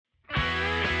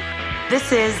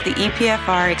This is the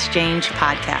EPFR Exchange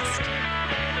podcast.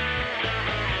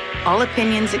 All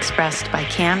opinions expressed by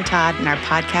Cam, Todd, and our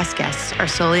podcast guests are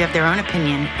solely of their own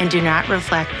opinion and do not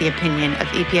reflect the opinion of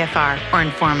EPFR or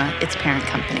Informa, its parent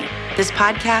company. This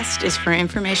podcast is for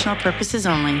informational purposes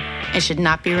only and should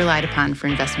not be relied upon for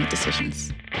investment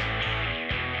decisions.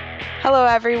 Hello,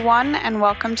 everyone, and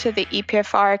welcome to the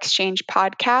EPFR Exchange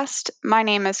podcast. My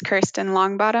name is Kirsten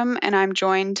Longbottom, and I'm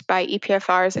joined by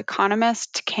EPFR's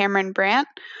economist, Cameron Brandt.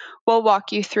 We'll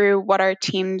walk you through what our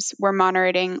teams were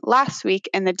monitoring last week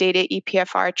in the data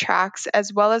EPFR tracks,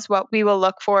 as well as what we will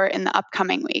look for in the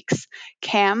upcoming weeks.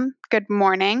 Cam, good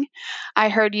morning. I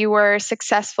heard you were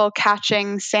successful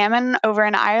catching salmon over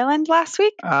in Ireland last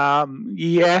week.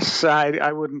 Yes,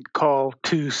 I wouldn't call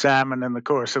 2 salmon in the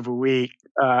course of a week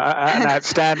an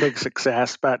outstanding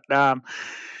success, but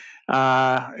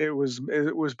it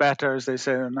was better, as they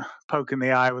say, than poking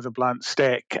the eye with a blunt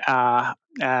stick.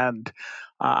 And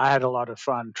I had a lot of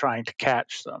fun trying to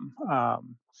catch them.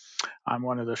 I'm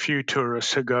one of the few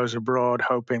tourists who goes abroad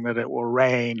hoping that it will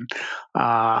rain,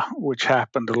 which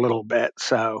happened a little bit.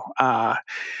 So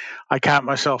I count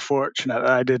myself fortunate that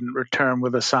I didn't return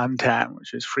with a suntan,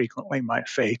 which is frequently my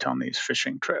fate on these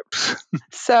fishing trips.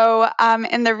 So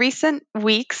in the recent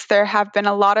weeks, there have been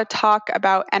a lot of talk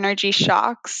about energy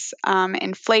shocks,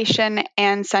 inflation,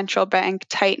 and central bank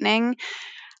tightening.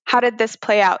 How did this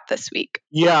play out this week?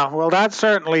 Yeah, well, that's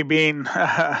certainly been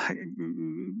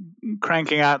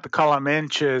cranking out the column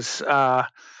inches.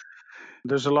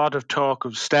 There's a lot of talk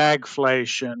of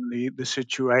stagflation, the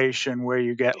situation where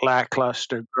you get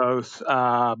lackluster growth,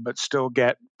 but still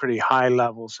get pretty high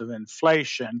levels of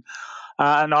inflation.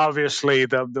 And obviously,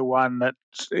 the one that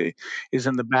is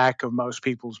in the back of most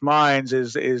people's minds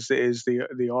is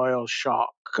the oil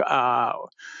shock.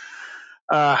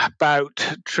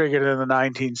 Bout triggered in the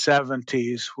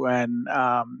 1970s when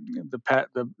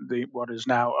the what is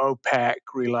now OPEC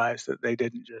realized that they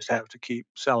didn't just have to keep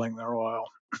selling their oil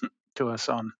to us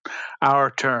on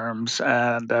our terms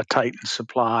and tighten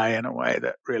supply in a way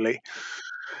that really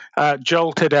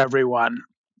jolted everyone.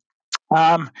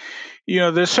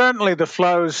 There's certainly the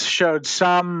flows showed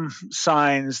some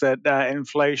signs that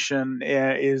inflation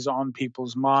is on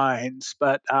people's minds,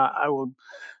 but I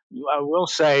will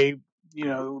say,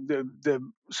 the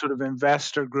sort of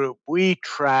investor group we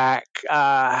track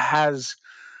has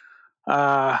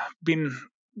been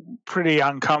pretty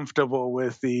uncomfortable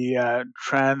with the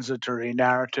transitory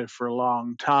narrative for a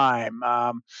long time.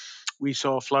 We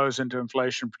saw flows into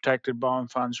inflation-protected bond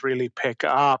funds really pick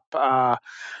up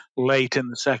late in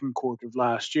the second quarter of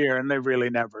last year, and they've really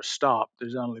never stopped.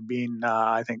 There's only been,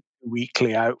 I think,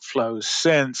 weekly outflows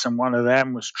since, and one of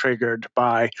them was triggered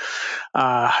by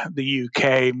the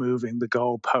UK moving the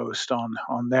goalpost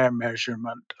on their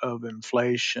measurement of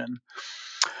inflation.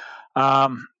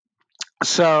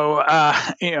 So,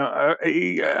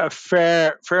 a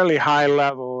fairly high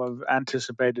level of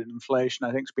anticipated inflation,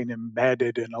 I think, has been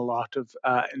embedded in a lot of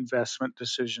investment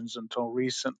decisions until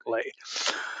recently.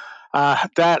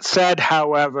 That said,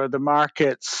 however, the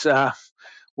markets,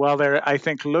 while they're, I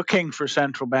think, looking for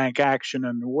central bank action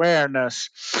and awareness,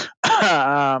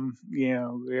 they're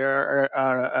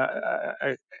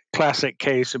a classic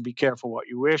case of be careful what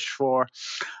you wish for.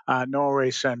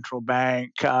 Norway's central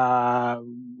bank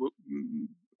earned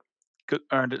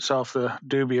itself the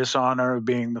dubious honor of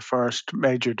being the first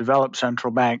major developed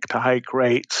central bank to hike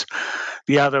rates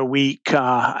the other week,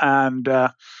 and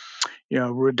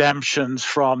redemptions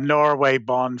from Norway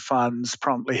bond funds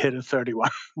promptly hit a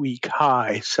 31-week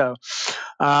high. So,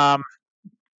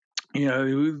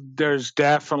 there's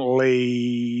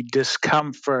definitely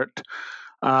discomfort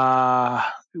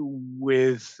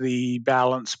with the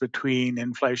balance between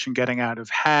inflation getting out of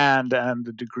hand and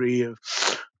the degree of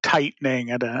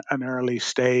tightening at an early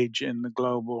stage in the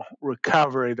global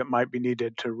recovery that might be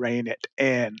needed to rein it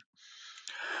in.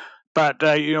 But,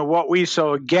 what we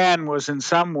saw again was, in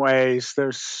some ways,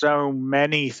 there's so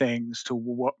many things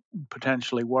to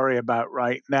potentially worry about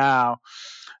right now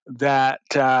that,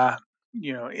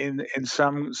 in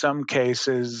some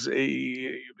cases,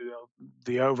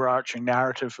 the overarching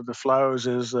narrative for the flows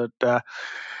is that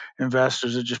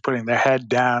investors are just putting their head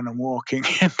down and walking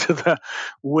into the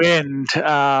wind.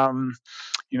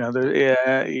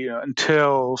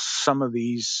 Until some of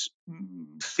these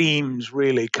themes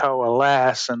really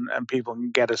coalesce and people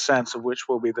can get a sense of which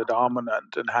will be the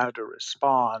dominant and how to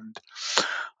respond,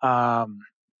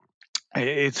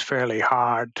 it's fairly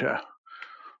hard to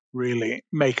really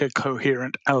make a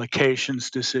coherent allocations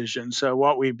decision. So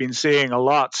what we've been seeing a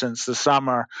lot since the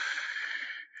summer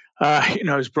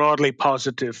is broadly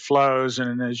positive flows,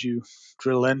 and as you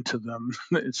drill into them,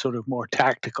 it's sort of more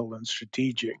tactical than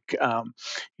strategic,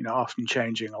 often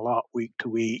changing a lot week to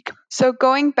week. So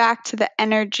going back to the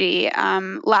energy,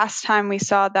 last time we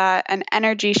saw that an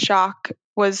energy shock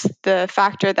was the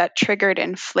factor that triggered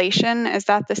inflation. Is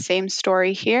that the same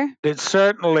story here? It's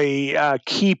certainly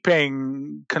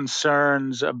keeping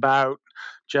concerns about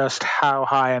just how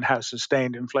high and how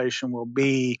sustained inflation will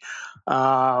be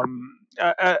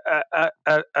at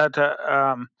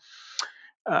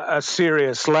a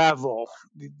serious level.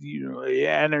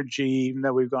 Energy, even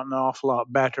though we've gotten an awful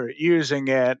lot better at using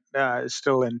it, is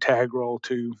still integral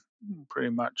to pretty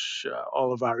much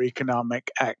all of our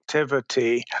economic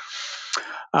activity.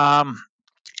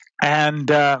 Again,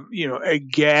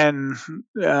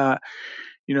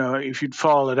 if you'd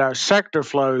followed our sector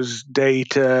flows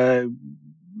data,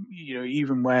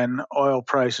 even when oil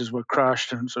prices were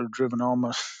crushed and sort of driven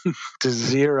almost to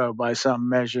zero by some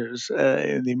measures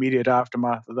in the immediate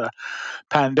aftermath of the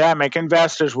pandemic,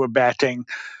 investors were betting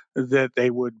that they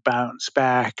would bounce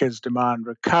back as demand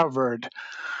recovered.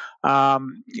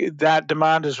 That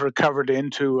demand has recovered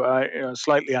into a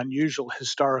slightly unusual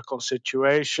historical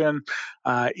situation.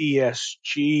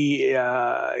 ESG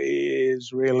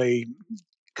is really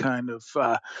kind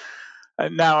of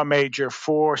now a major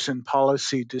force in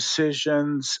policy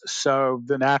decisions. So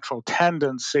the natural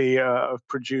tendency of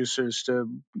producers to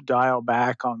dial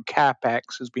back on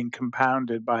capex has been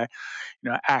compounded by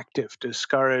active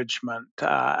discouragement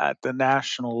at the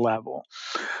national level.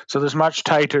 So there's much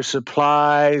tighter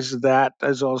supplies. That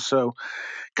is also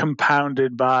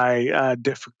compounded by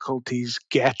difficulties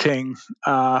getting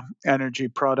energy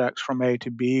products from A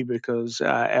to B because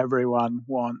everyone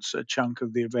wants a chunk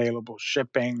of the available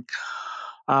shipping.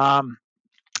 In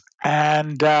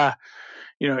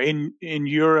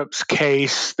Europe's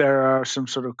case, there are some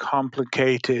sort of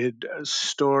complicated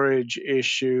storage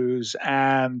issues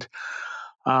and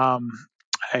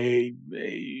another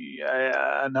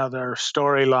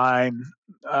storyline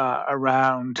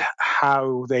around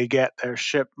how they get their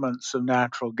shipments of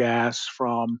natural gas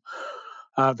from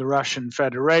the Russian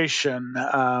Federation.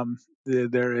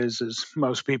 There is, as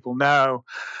most people know,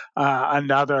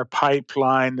 another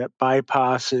pipeline that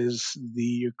bypasses the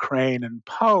Ukraine and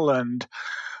Poland,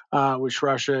 which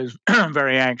Russia is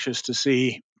very anxious to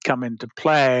see come into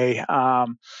play.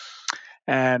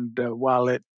 And while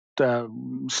it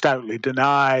stoutly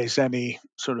denies any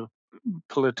sort of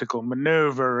political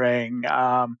maneuvering,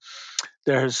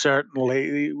 we've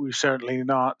certainly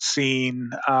not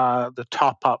seen the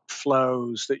top-up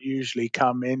flows that usually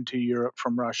come into Europe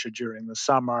from Russia during the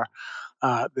summer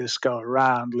this go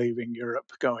around, leaving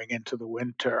Europe going into the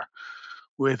winter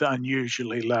with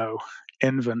unusually low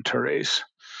inventories.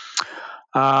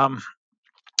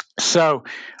 It's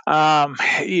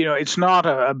not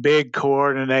a big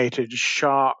coordinated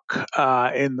shock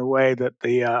in the way that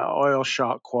the oil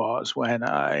shock was, when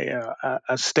a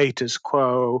status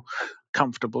quo,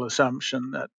 comfortable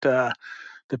assumption that the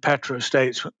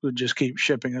petrostates would just keep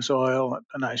shipping us oil at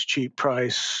a nice cheap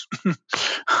price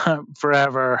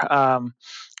forever,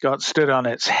 got stood on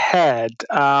its head.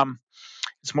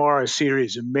 It's more a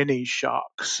series of mini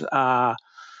shocks.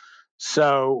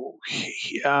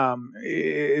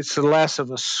 It's less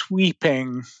of a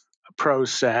sweeping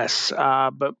process,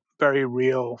 but very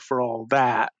real for all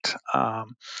that.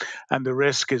 And the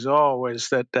risk is always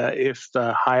that if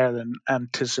the higher than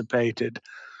anticipated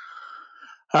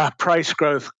price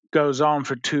growth goes on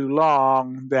for too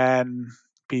long, then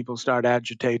people start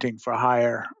agitating for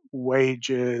higher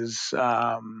wages.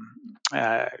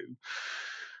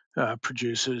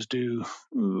 Producers do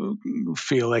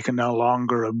feel they can no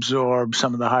longer absorb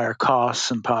some of the higher costs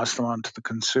and pass them on to the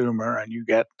consumer, and you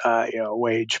get a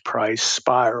wage price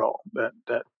spiral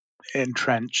that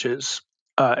entrenches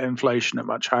inflation at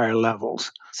much higher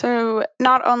levels. So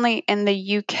not only in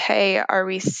the UK are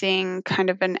we seeing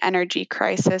kind of an energy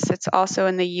crisis, it's also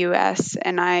in the US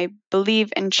and I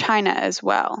believe in China as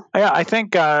well. Yeah, I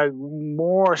think much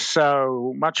more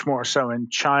so in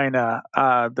China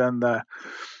than the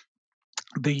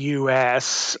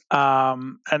US.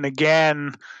 And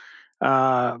again,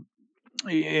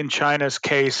 in China's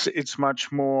case, it's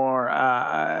much more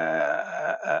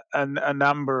a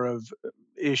number of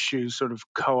issues sort of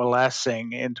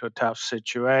coalescing into a tough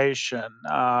situation.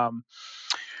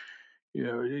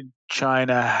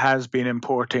 China has been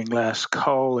importing less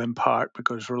coal in part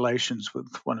because relations with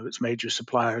one of its major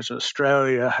suppliers,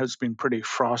 Australia, has been pretty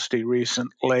frosty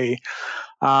recently.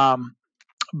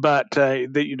 But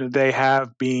they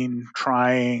have been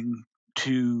trying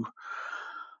to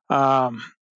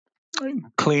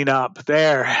clean up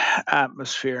their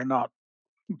atmosphere, not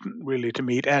really to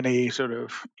meet any sort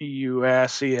of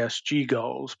US ESG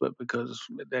goals, but because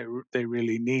they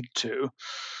really need to.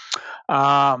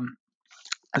 And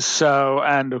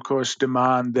of course,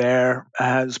 demand there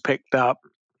has picked up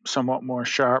somewhat more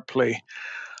sharply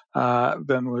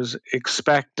than was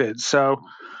expected. So,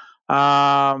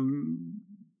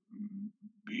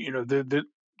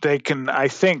 they can, I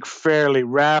think, fairly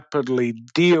rapidly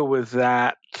deal with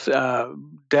that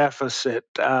deficit,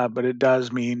 but it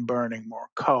does mean burning more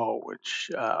coal,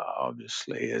 which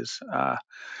obviously is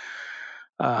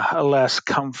a less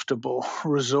comfortable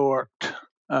resort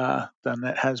than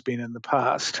it has been in the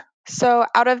past. So,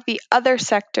 out of the other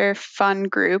sector fund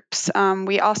groups,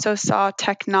 we also saw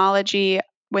technology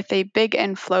with a big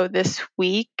inflow this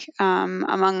week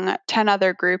among 10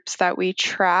 other groups that we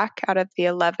track out of the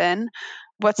 11.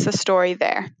 What's the story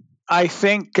there? I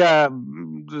think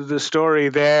the story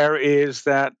there is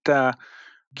that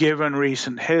given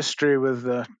recent history with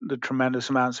the tremendous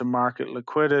amounts of market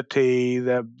liquidity,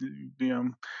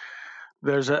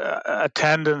 there's a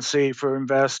tendency for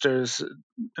investors,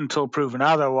 until proven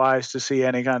otherwise, to see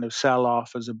any kind of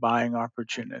sell-off as a buying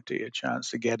opportunity, a chance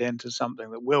to get into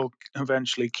something that will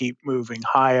eventually keep moving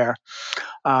higher.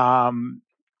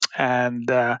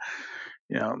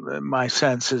 My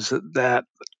sense is that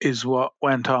is what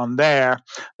went on there.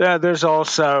 There's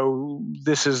also,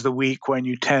 this is the week when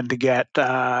you tend to get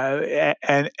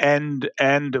an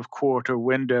end of quarter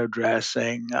window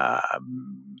dressing.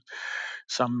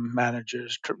 Some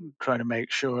managers try to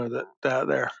make sure that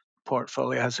their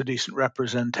portfolio has a decent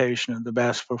representation of the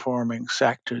best performing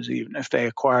sectors, even if they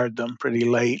acquired them pretty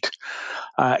late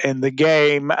in the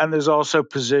game. And there's also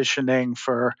positioning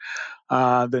for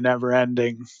the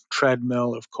never-ending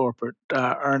treadmill of corporate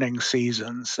earnings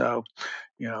season. So,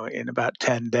 in about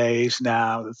 10 days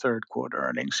now, the third quarter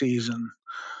earnings season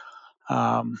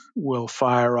will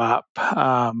fire up.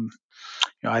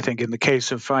 I think in the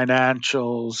case of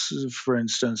financials, for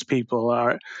instance,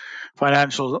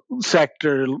 financial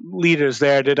sector leaders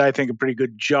there did, I think, a pretty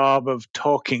good job of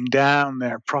talking down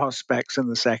their prospects in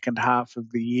the second half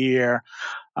of the year.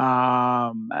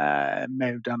 May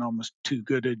have done almost too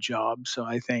good a job. So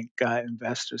I think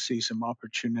investors see some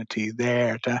opportunity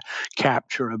there to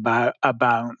capture a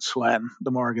bounce when the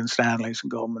Morgan Stanleys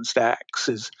and Goldman Sachs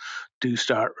do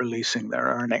start releasing their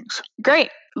earnings.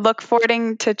 Great. Look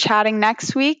forward to chatting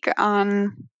next week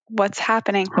on what's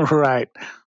happening. Right.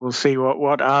 We'll see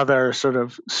what other sort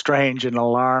of strange and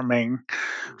alarming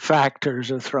factors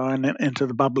are thrown into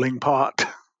the bubbling pot.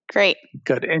 Great.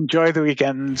 Good. Enjoy the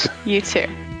weekends. You too.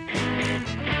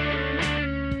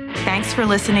 Thanks for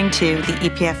listening to the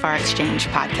EPFR Exchange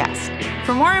podcast.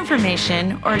 For more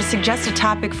information or to suggest a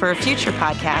topic for a future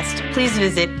podcast, please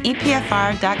visit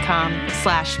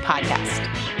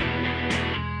epfr.com/podcast.